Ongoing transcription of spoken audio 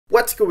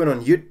What's going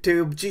on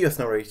YouTube?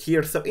 GeoSnow right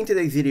here. So in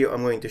today's video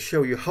I'm going to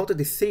show you how to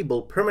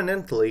disable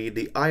permanently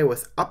the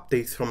iOS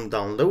updates from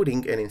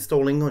downloading and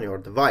installing on your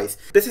device.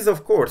 This is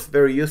of course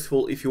very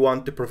useful if you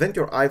want to prevent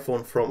your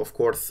iPhone from of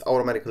course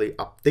automatically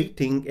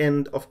updating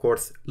and of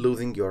course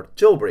losing your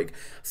jailbreak.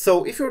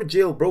 So if you're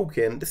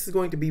jailbroken, this is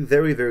going to be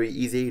very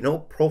easy, no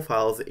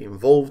profiles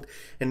involved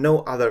and no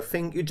other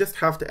thing. You just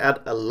have to add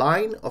a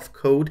line of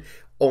code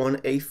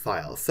on a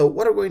file. So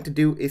what we're going to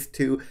do is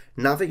to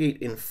navigate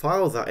in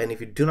Filesa, and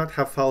if you do not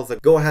have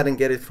Filesa, go ahead and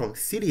get it from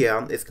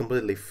Cydia. It's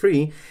completely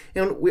free.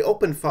 And we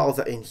open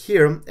Filesa in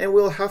here, and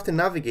we'll have to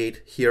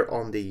navigate here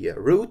on the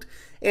root,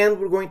 and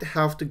we're going to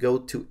have to go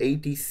to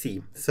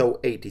ATC. So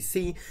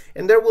ATC,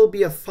 and there will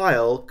be a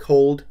file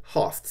called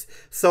hosts.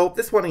 So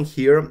this one in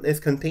here is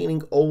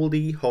containing all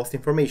the host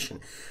information.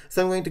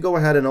 So I'm going to go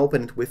ahead and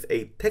open it with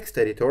a text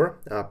editor,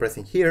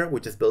 pressing here,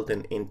 which is built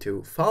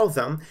into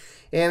Filesa.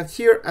 And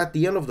here at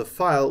the end of the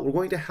file, we're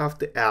going to have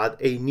to add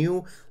a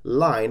new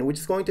line, which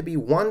is going to be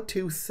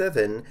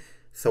 127.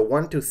 So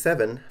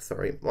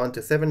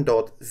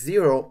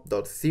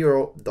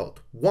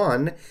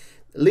 127.0.0.1.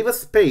 Leave a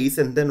space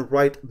and then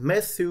write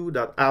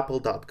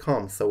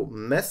mesu.apple.com. So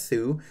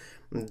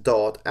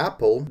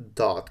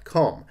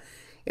mesu.apple.com.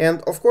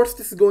 And of course,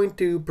 this is going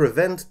to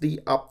prevent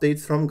the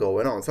updates from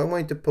going on. So I'm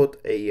going to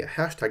put a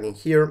hashtag in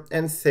here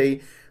and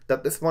say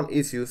that this one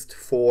is used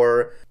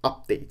for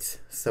updates.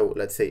 So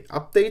let's say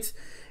updates.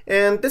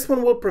 And this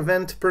one will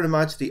prevent pretty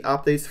much the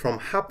updates from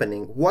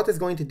happening. What it's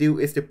going to do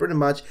is to pretty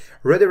much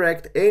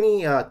redirect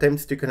any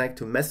attempts to connect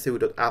to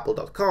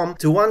mesu.apple.com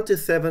to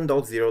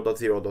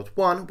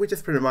 127.0.0.1, which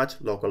is pretty much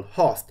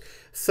localhost.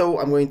 So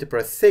I'm going to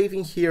press save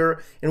in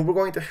here, and we're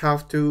going to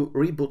have to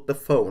reboot the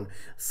phone.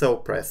 So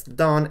press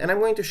done, and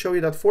I'm going to show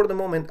you that for the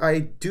moment I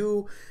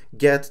do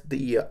get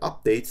the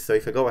updates. So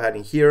if I go ahead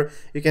in here,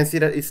 you can see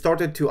that it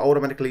started to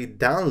automatically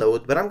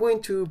download, but I'm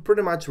going to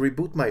pretty much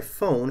reboot my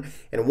phone,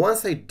 and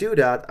once I do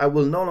that, I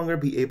will no longer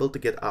be able to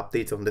get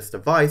updates on this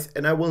device,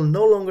 and I will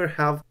no longer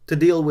have to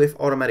deal with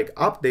automatic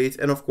updates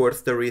and of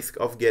course the risk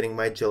of getting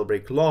my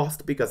jailbreak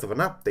lost because of an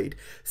update.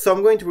 So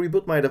I'm going to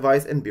reboot my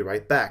device and be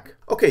right back.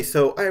 Okay,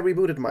 so I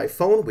rebooted my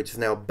phone, which is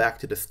now back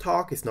to the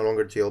stock, it's no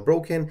longer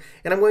jailbroken,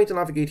 and I'm going to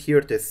navigate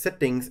here to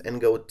settings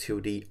and go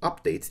to the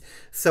updates.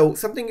 So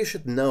something you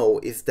should know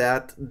is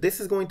that this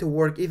is going to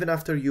work even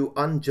after you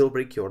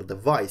unjailbreak your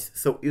device,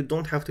 so you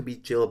don't have to be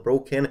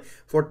jailbroken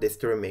for this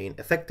to remain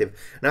effective.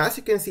 Now as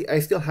you can see, I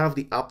still have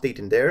the update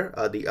in there,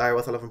 the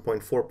iOS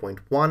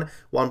 11.4.1,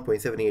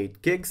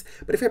 1.78 gigs,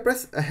 but if I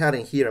press ahead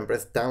in here and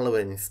press download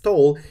and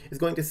install, it's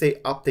going to say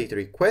update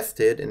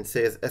requested and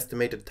says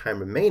estimated time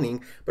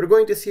remaining, but we're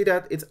going to see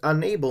that it's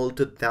unable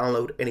to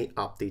download any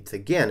updates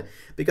again,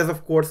 because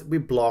of course we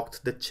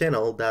blocked the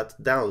channel that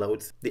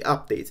downloads the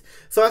updates.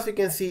 So as you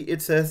can see,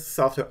 it says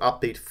software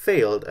update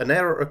failed, an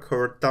error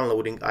occurred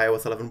downloading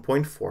iOS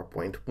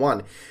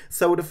 11.4.1.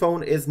 So the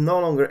phone is no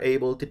longer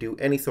able to do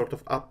any sort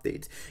of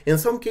updates. In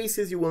some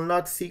cases you will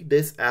not see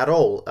this at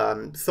all.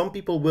 Some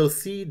people will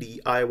see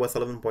the iOS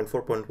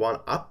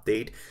 11.4.1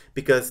 update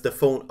because the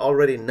phone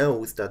already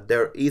knows that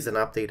there is an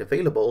update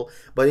available,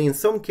 but in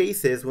some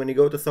cases when you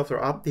go to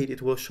software update,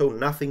 it will show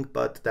nothing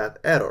but that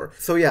error.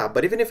 So yeah,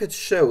 but even if it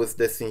shows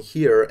this in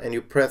here and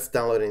you press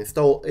download and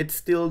install, it's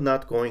still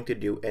not going to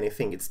do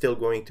anything. It's still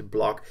going to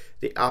block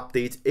the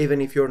updates even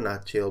if you're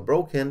not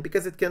jailbroken,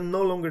 because it can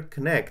no longer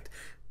connect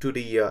to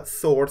the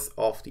source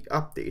of the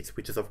updates,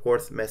 which is of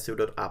course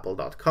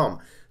mesu.apple.com.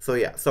 So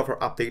yeah, software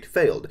update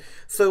failed.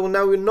 So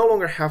now you no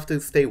longer have to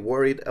stay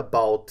worried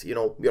about,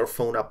 your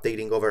phone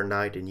updating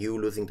overnight and you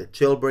losing the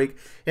jailbreak,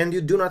 and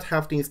you do not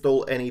have to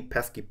install any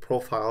pesky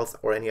profiles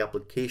or any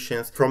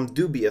applications from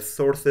dubious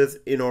sources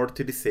in order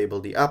to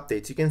disable the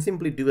updates. You can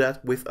simply do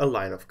that with a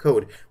line of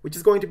code, which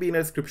is going to be in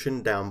the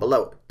description down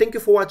below. Thank you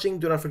for watching.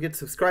 Do not forget to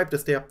subscribe to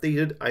stay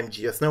updated. I'm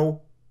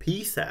GeoSnow.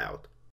 Peace out.